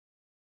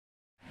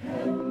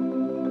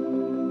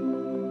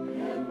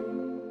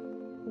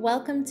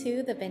Welcome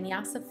to the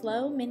Vinyasa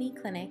Flow Mini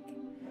Clinic.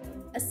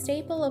 A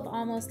staple of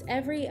almost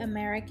every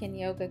American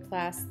yoga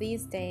class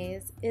these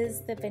days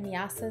is the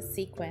Vinyasa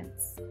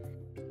sequence.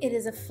 It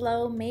is a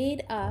flow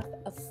made up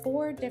of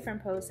 4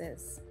 different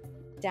poses: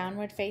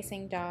 downward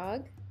facing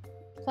dog,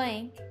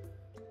 plank,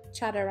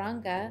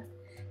 chaturanga,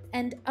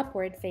 and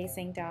upward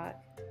facing dog.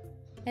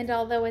 And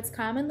although it's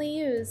commonly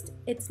used,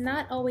 it's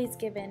not always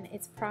given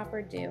its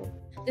proper due.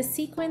 The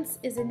sequence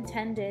is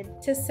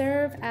intended to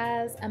serve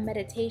as a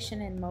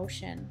meditation in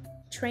motion,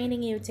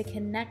 training you to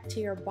connect to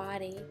your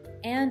body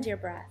and your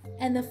breath.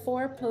 And the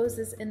 4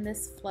 poses in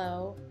this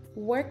flow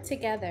work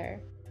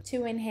together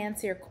to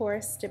enhance your core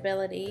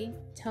stability,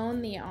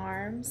 tone the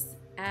arms,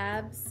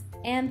 abs,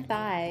 and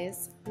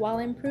thighs while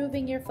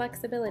improving your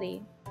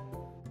flexibility.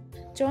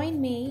 Join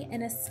me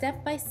in a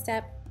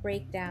step-by-step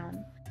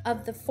breakdown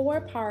of the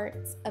 4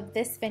 parts of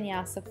this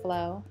Vinyasa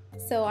flow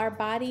so our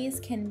bodies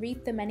can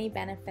reap the many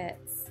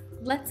benefits.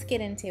 Let's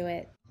get into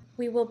it.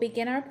 We will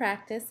begin our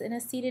practice in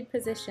a seated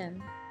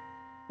position.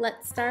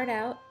 Let's start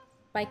out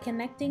by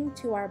connecting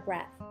to our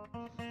breath.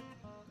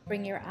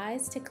 Bring your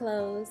eyes to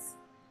close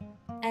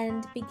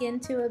and begin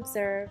to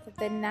observe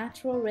the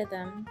natural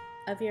rhythm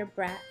of your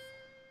breath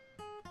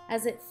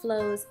as it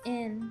flows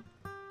in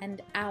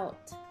and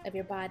out of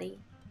your body.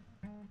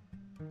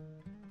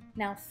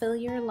 Now fill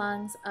your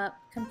lungs up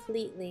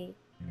completely.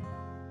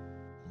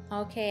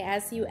 Okay,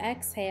 as you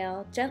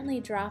exhale, gently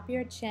drop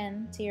your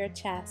chin to your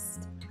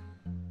chest.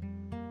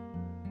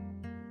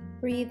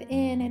 Breathe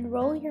in and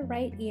roll your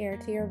right ear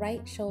to your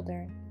right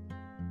shoulder.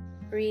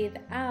 Breathe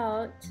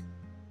out,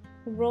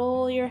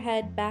 roll your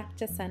head back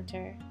to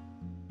center.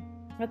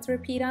 Let's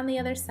repeat on the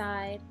other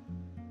side.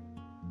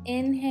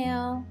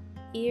 Inhale,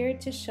 ear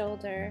to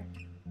shoulder.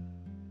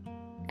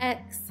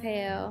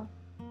 Exhale,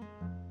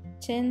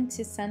 chin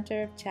to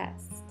center of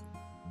chest.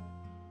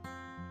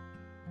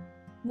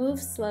 Move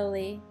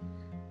slowly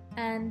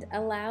and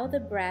allow the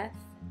breath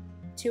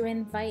to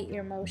invite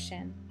your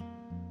motion.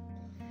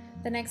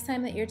 The next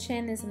time that your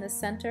chin is in the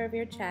center of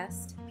your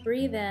chest,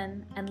 breathe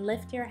in and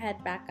lift your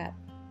head back up.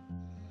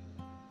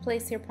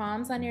 Place your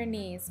palms on your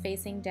knees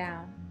facing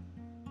down.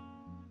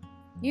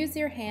 Use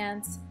your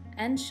hands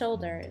and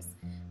shoulders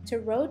to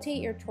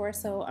rotate your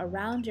torso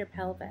around your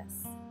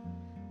pelvis.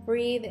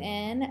 Breathe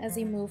in as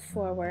you move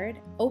forward,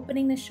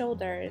 opening the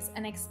shoulders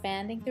and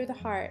expanding through the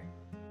heart.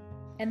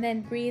 And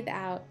then breathe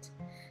out,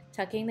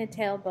 tucking the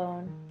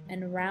tailbone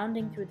and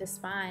rounding through the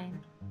spine.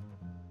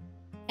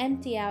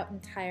 Empty out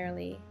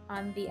entirely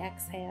on the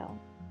exhale.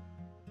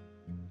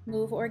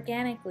 Move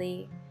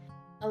organically,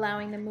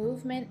 allowing the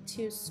movement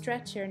to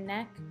stretch your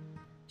neck,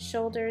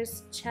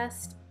 shoulders,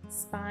 chest,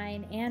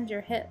 spine, and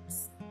your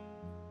hips.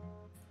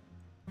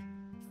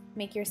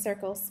 Make your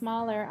circle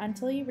smaller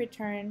until you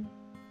return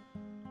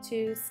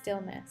to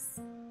stillness.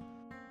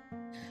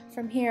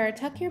 From here,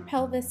 tuck your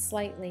pelvis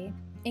slightly,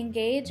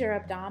 engage your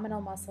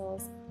abdominal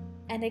muscles,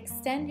 and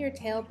extend your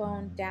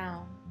tailbone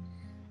down.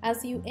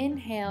 As you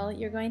inhale,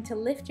 you're going to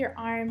lift your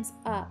arms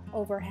up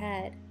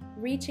overhead,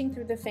 reaching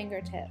through the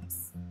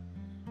fingertips.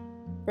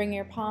 Bring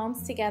your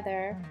palms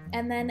together,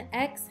 and then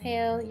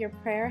exhale your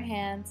prayer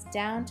hands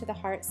down to the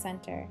heart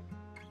center.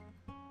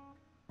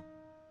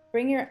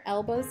 Bring your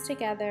elbows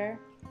together,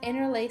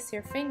 interlace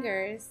your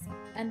fingers,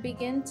 and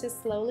begin to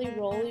slowly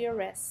roll your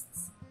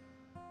wrists,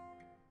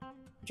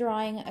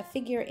 drawing a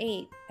figure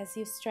 8 as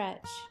you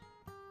stretch.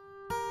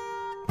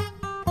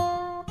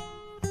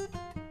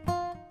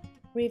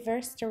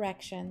 Reverse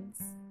directions.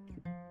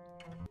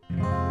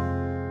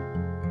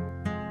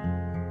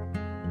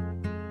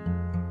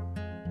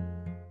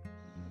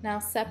 Now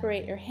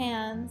separate your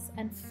hands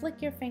and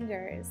flick your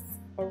fingers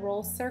or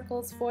roll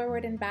circles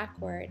forward and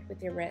backward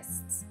with your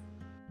wrists.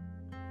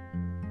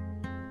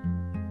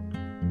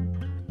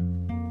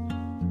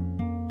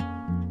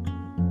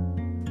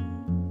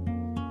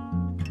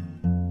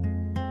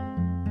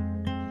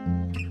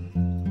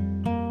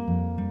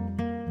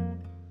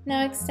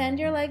 Now extend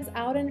your legs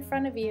out in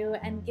front of you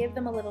and give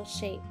them a little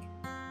shake.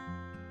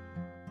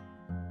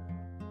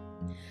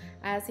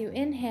 As you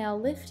inhale,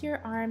 lift your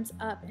arms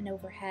up and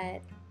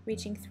overhead,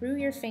 reaching through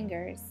your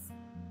fingers.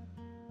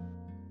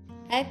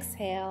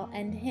 Exhale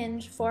and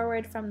hinge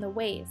forward from the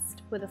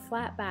waist with a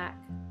flat back.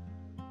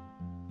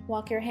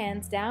 Walk your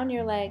hands down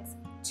your legs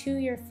to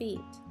your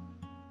feet.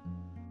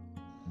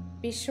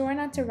 Be sure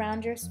not to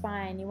round your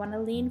spine. You want to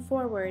lean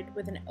forward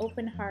with an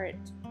open heart.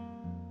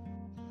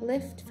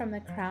 Lift from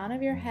the crown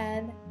of your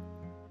head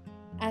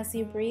as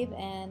you breathe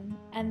in,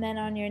 and then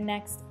on your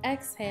next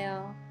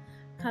exhale,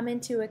 come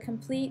into a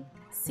complete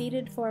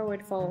seated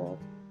forward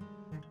fold.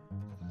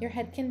 Your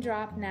head can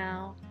drop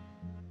now.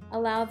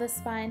 Allow the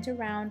spine to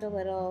round a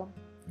little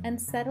and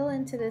settle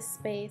into this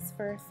space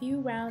for a few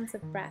rounds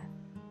of breath.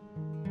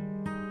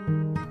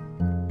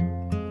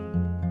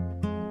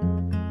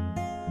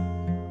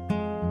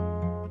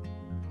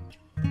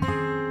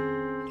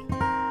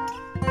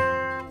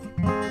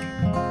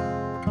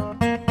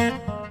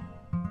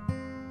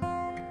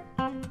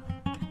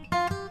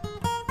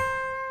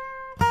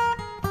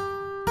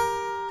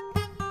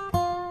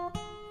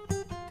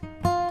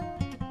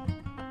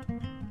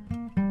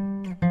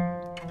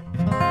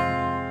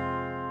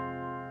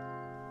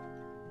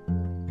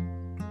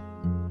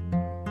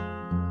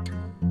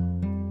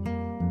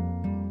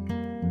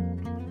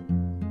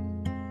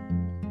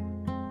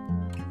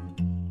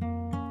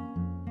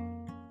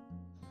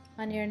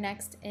 On your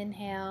next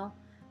inhale,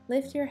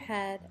 lift your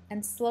head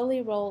and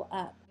slowly roll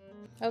up.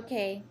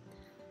 Okay,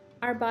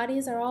 our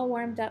bodies are all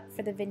warmed up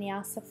for the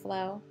Vinyasa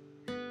Flow.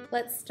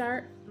 Let's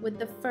start with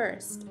the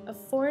first of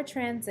 4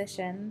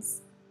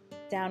 transitions,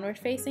 downward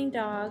facing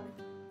dog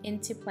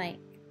into plank.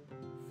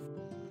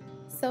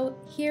 So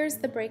here's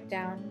the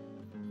breakdown.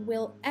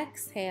 We'll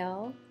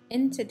exhale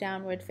into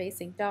downward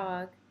facing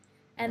dog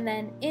and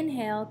then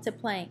inhale to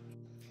plank.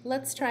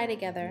 Let's try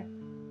together.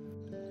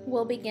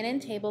 We'll begin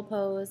in table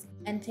pose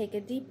and take a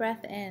deep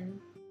breath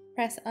in.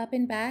 Press up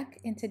and back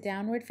into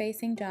downward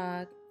facing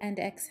dog and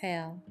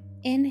exhale.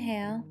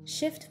 Inhale,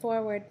 shift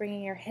forward,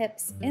 bringing your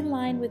hips in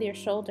line with your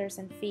shoulders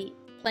and feet.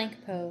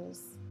 Plank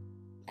pose.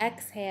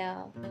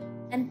 Exhale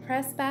and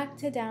press back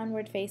to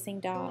downward facing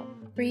dog.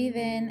 Breathe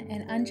in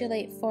and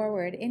undulate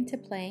forward into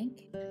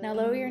plank. Now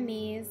lower your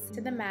knees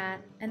to the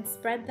mat and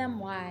spread them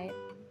wide.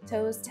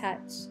 Toes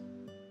touch.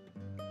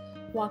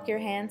 Walk your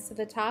hands to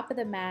the top of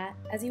the mat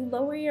as you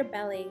lower your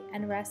belly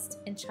and rest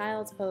in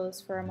child's pose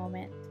for a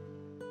moment.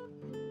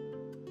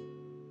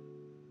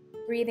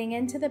 Breathing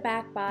into the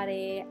back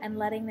body and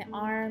letting the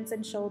arms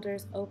and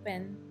shoulders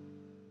open.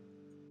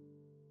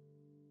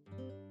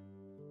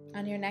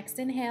 On your next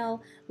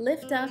inhale,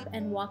 lift up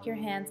and walk your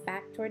hands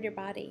back toward your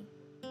body,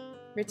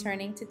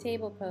 returning to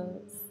table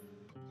pose.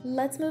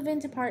 Let's move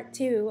into part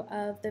 2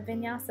 of the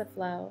Vinyasa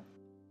Flow,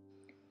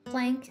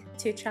 plank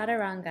to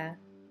chaturanga.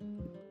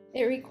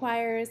 It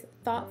requires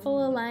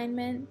thoughtful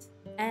alignment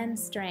and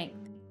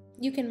strength.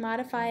 You can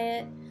modify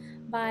it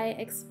by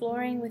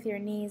exploring with your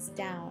knees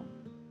down.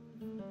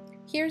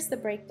 Here's the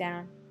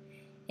breakdown.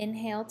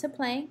 Inhale to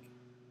plank,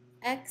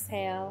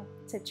 exhale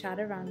to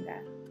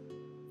chaturanga.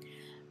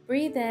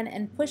 Breathe in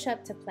and push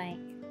up to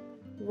plank.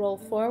 Roll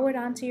forward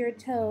onto your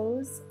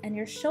toes and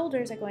your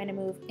shoulders are going to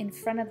move in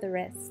front of the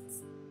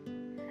wrists.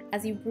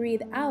 As you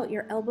breathe out,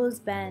 your elbows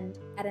bend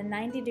at a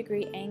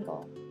 90-degree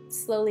angle.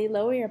 Slowly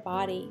lower your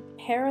body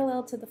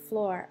parallel to the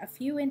floor, a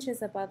few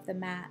inches above the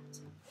mat.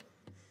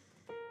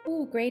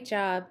 Ooh, great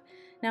job.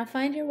 Now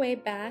find your way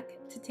back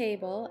to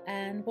table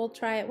and we'll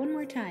try it one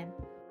more time.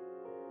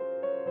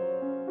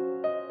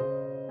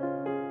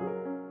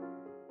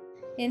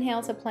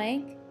 Inhale to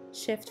plank,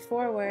 shift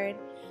forward,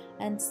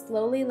 and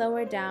slowly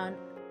lower down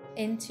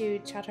into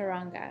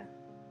chaturanga.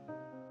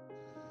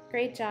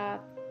 Great job.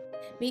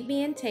 Meet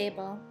me in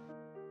table.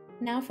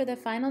 Now for the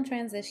final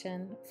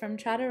transition from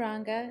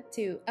chaturanga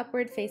to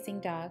upward facing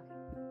dog.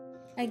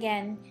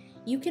 Again,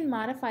 you can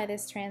modify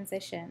this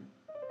transition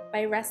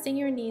by resting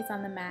your knees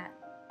on the mat.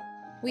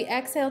 We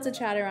exhale to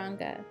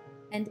chaturanga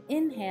and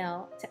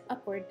inhale to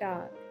upward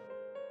dog.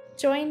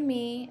 Join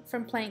me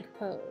from plank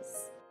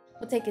pose.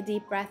 We'll take a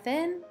deep breath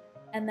in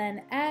and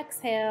then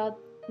exhale,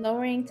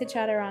 lowering to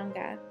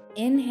chaturanga.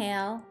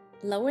 Inhale,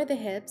 lower the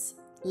hips,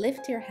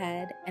 lift your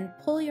head, and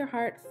pull your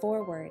heart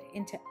forward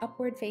into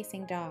upward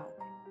facing dog.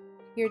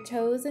 Your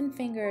toes and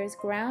fingers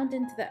ground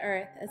into the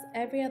earth as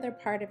every other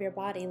part of your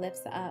body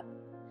lifts up.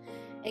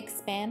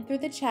 Expand through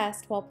the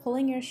chest while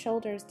pulling your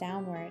shoulders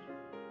downward.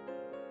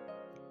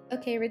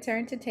 Okay,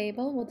 return to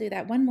table. We'll do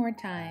that one more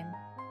time.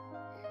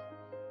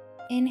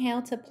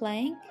 Inhale to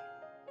plank,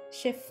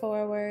 shift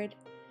forward,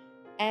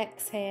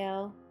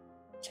 exhale,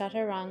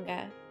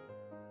 chaturanga.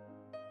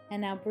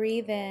 And now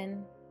breathe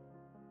in,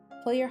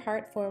 pull your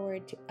heart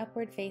forward to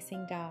upward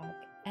facing dog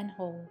and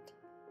hold.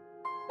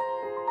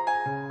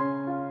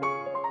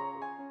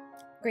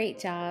 Great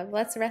job.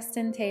 Let's rest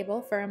in table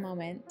for a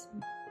moment.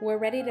 We're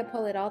ready to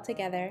pull it all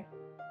together.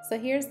 So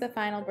here's the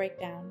final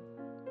breakdown.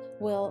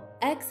 We'll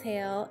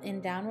exhale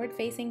in downward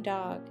facing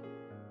dog.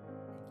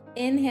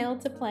 Inhale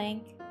to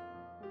plank.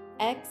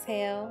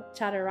 Exhale,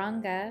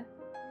 chaturanga.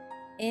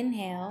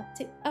 Inhale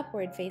to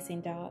upward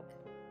facing dog.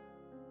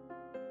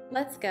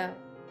 Let's go.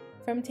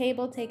 From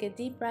table, take a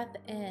deep breath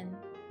in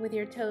with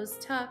your toes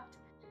tucked.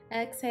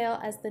 Exhale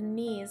as the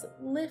knees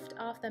lift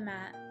off the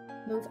mat.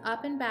 Move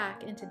up and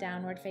back into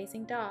downward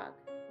facing dog.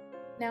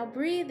 Now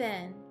breathe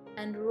in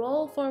and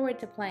roll forward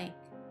to plank.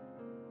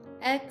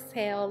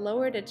 Exhale,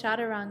 lower to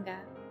chaturanga.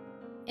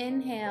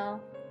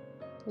 Inhale,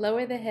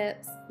 lower the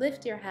hips,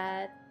 lift your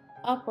head,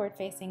 upward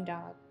facing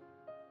dog.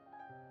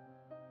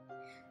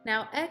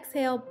 Now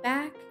exhale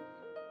back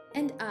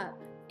and up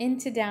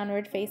into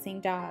downward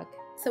facing dog.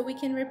 So we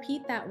can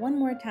repeat that one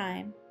more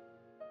time.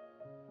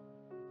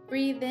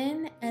 Breathe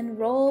in and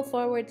roll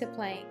forward to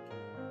plank.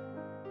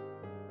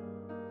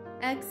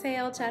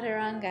 Exhale,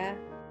 chaturanga.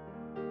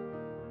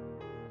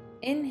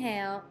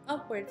 Inhale,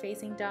 upward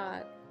facing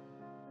dog.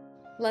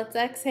 Let's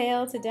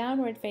exhale to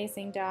downward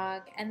facing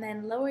dog and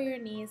then lower your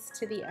knees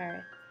to the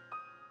earth.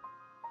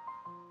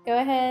 Go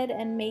ahead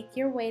and make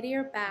your way to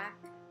your back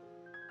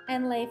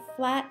and lay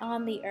flat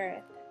on the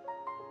earth.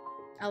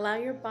 Allow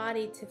your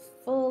body to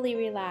fully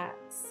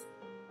relax.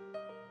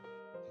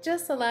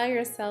 Just allow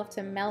yourself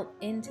to melt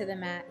into the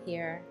mat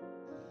here.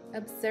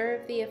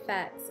 Observe the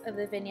effects of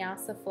the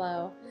Vinyasa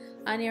Flow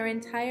on your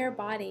entire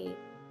body.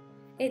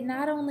 It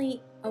not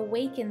only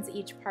awakens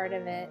each part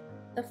of it,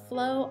 the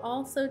flow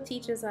also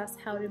teaches us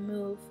how to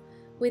move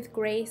with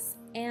grace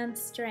and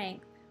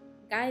strength,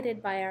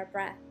 guided by our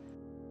breath.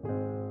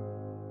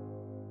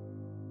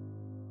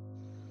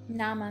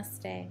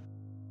 Namaste.